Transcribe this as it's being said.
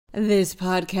This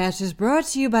podcast is brought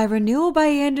to you by Renewal by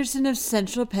Andersen of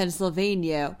Central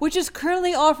Pennsylvania, which is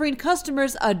currently offering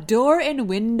customers a door and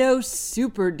window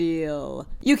super deal.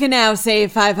 You can now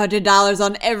save $500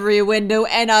 on every window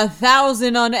and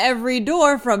 $1,000 on every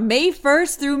door from May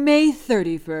 1st through May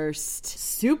 31st.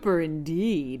 Super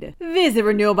indeed. Visit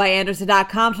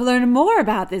renewalbyandersen.com to learn more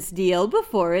about this deal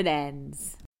before it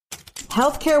ends.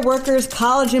 Healthcare workers,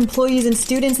 college employees, and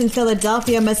students in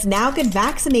Philadelphia must now get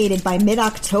vaccinated by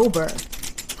mid-October.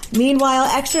 Meanwhile,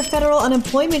 extra federal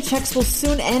unemployment checks will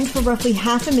soon end for roughly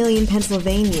 500,000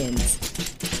 Pennsylvanians.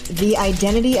 The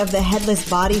identity of the headless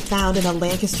body found in a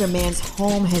Lancaster man's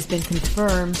home has been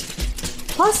confirmed.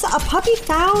 Plus, a puppy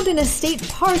found in a state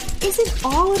park isn't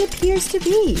all it appears to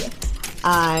be.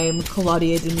 I'm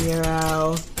Claudia De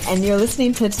Niro, and you're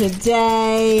listening to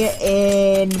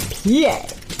Today in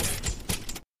PA.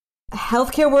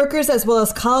 Healthcare workers as well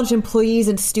as college employees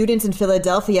and students in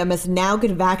Philadelphia must now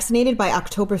get vaccinated by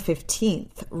October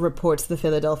 15th, reports the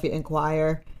Philadelphia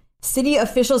Inquirer. City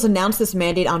officials announced this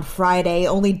mandate on Friday,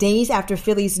 only days after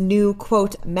Philly's new,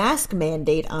 quote, mask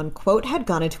mandate, unquote, had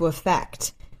gone into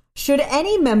effect. Should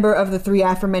any member of the three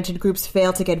aforementioned groups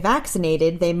fail to get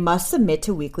vaccinated, they must submit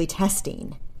to weekly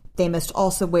testing. They must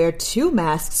also wear 2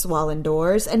 masks while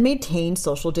indoors and maintain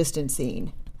social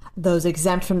distancing. Those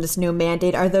exempt from this new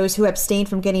mandate are those who abstain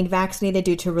from getting vaccinated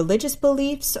due to religious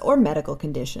beliefs or medical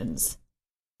conditions.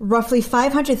 Roughly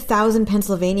 500,000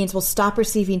 Pennsylvanians will stop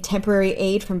receiving temporary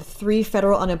aid from 3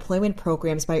 federal unemployment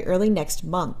programs by early next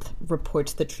month,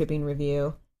 reports the Tribune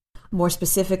Review. More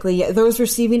specifically, those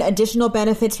receiving additional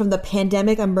benefits from the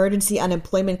Pandemic Emergency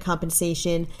Unemployment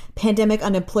Compensation, Pandemic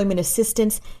Unemployment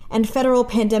Assistance, and Federal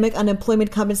Pandemic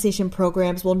Unemployment Compensation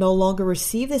programs will no longer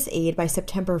receive this aid by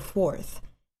September 4th.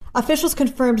 Officials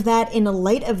confirmed that, in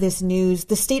light of this news,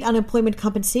 the state unemployment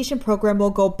compensation program will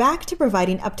go back to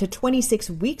providing up to 26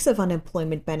 weeks of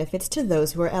unemployment benefits to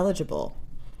those who are eligible.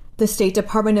 The State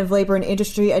Department of Labor and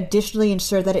Industry additionally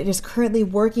ensured that it is currently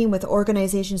working with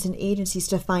organizations and agencies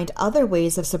to find other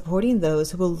ways of supporting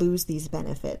those who will lose these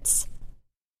benefits.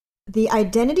 The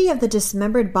identity of the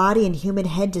dismembered body and human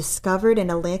head discovered in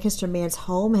a Lancaster man's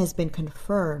home has been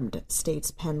confirmed, states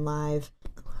Penn Live.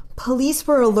 Police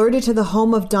were alerted to the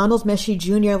home of Donald Meshy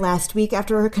Jr. last week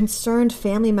after a concerned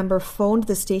family member phoned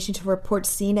the station to report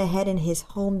seeing a head in his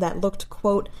home that looked,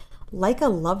 quote, like a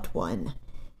loved one.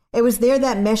 It was there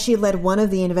that Meshy led one of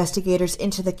the investigators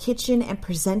into the kitchen and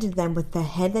presented them with the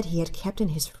head that he had kept in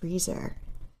his freezer.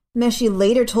 Meshy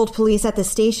later told police at the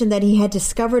station that he had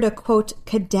discovered a, quote,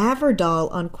 cadaver doll,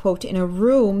 unquote, in a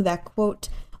room that, quote,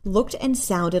 looked and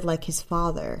sounded like his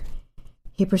father.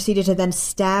 He proceeded to then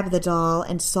stab the doll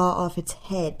and saw off its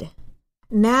head.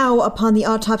 Now, upon the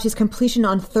autopsy's completion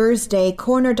on Thursday,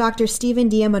 coroner Dr. Stephen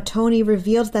Diamatoni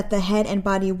revealed that the head and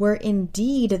body were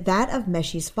indeed that of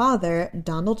Meshy's father,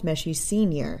 Donald Meshy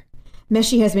Sr.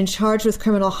 Meshy has been charged with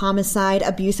criminal homicide,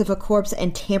 abuse of a corpse,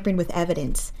 and tampering with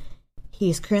evidence.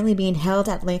 He is currently being held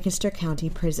at Lancaster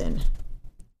County Prison.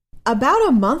 About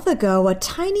a month ago, a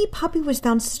tiny puppy was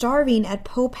found starving at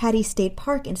Poe Patty State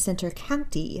Park in Center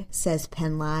County, says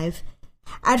Penn Live.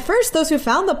 At first, those who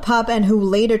found the pup and who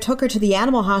later took her to the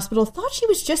animal hospital thought she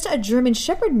was just a German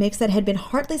Shepherd mix that had been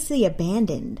heartlessly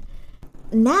abandoned.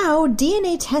 Now,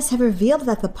 DNA tests have revealed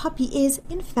that the puppy is,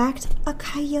 in fact, a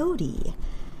coyote.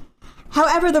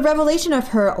 However, the revelation of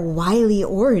her wily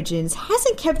origins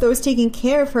hasn't kept those taking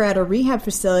care of her at a rehab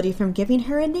facility from giving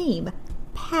her a name,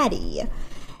 Patty.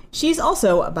 She's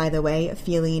also, by the way,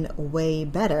 feeling way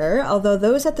better, although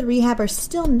those at the rehab are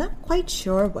still not quite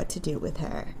sure what to do with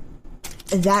her.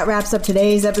 That wraps up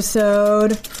today's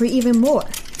episode. For even more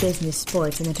business,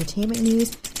 sports, and entertainment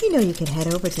news, you can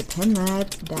head over to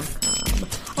penlive.com.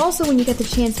 Also, when you get the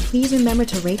chance, please remember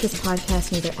to rate this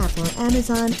podcast in either Apple or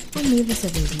Amazon and leave us a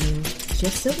review,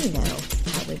 just so we know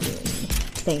how we're doing.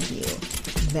 Thank you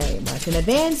very much in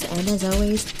advance, and as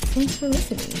always, thanks for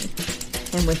listening.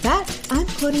 And with that, I'm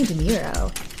Claudia De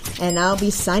Niro, and I'll be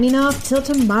signing off till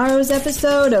tomorrow's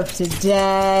episode of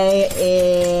Today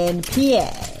in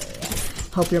PA.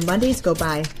 Hope your Mondays go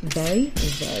by very,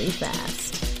 very fast.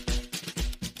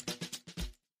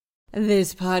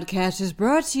 This podcast is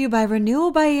brought to you by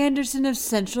Renewal by Andersen of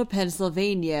Central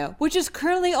Pennsylvania, which is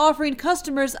currently offering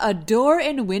customers a door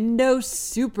and window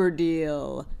super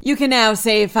deal. You can now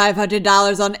save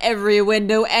 $500 on every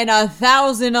window and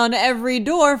 $1,000 on every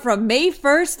door from May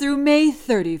 1st through May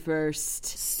 31st.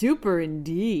 Super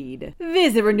indeed.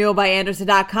 Visit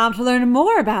renewalbyandersen.com to learn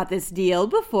more about this deal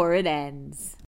before it ends.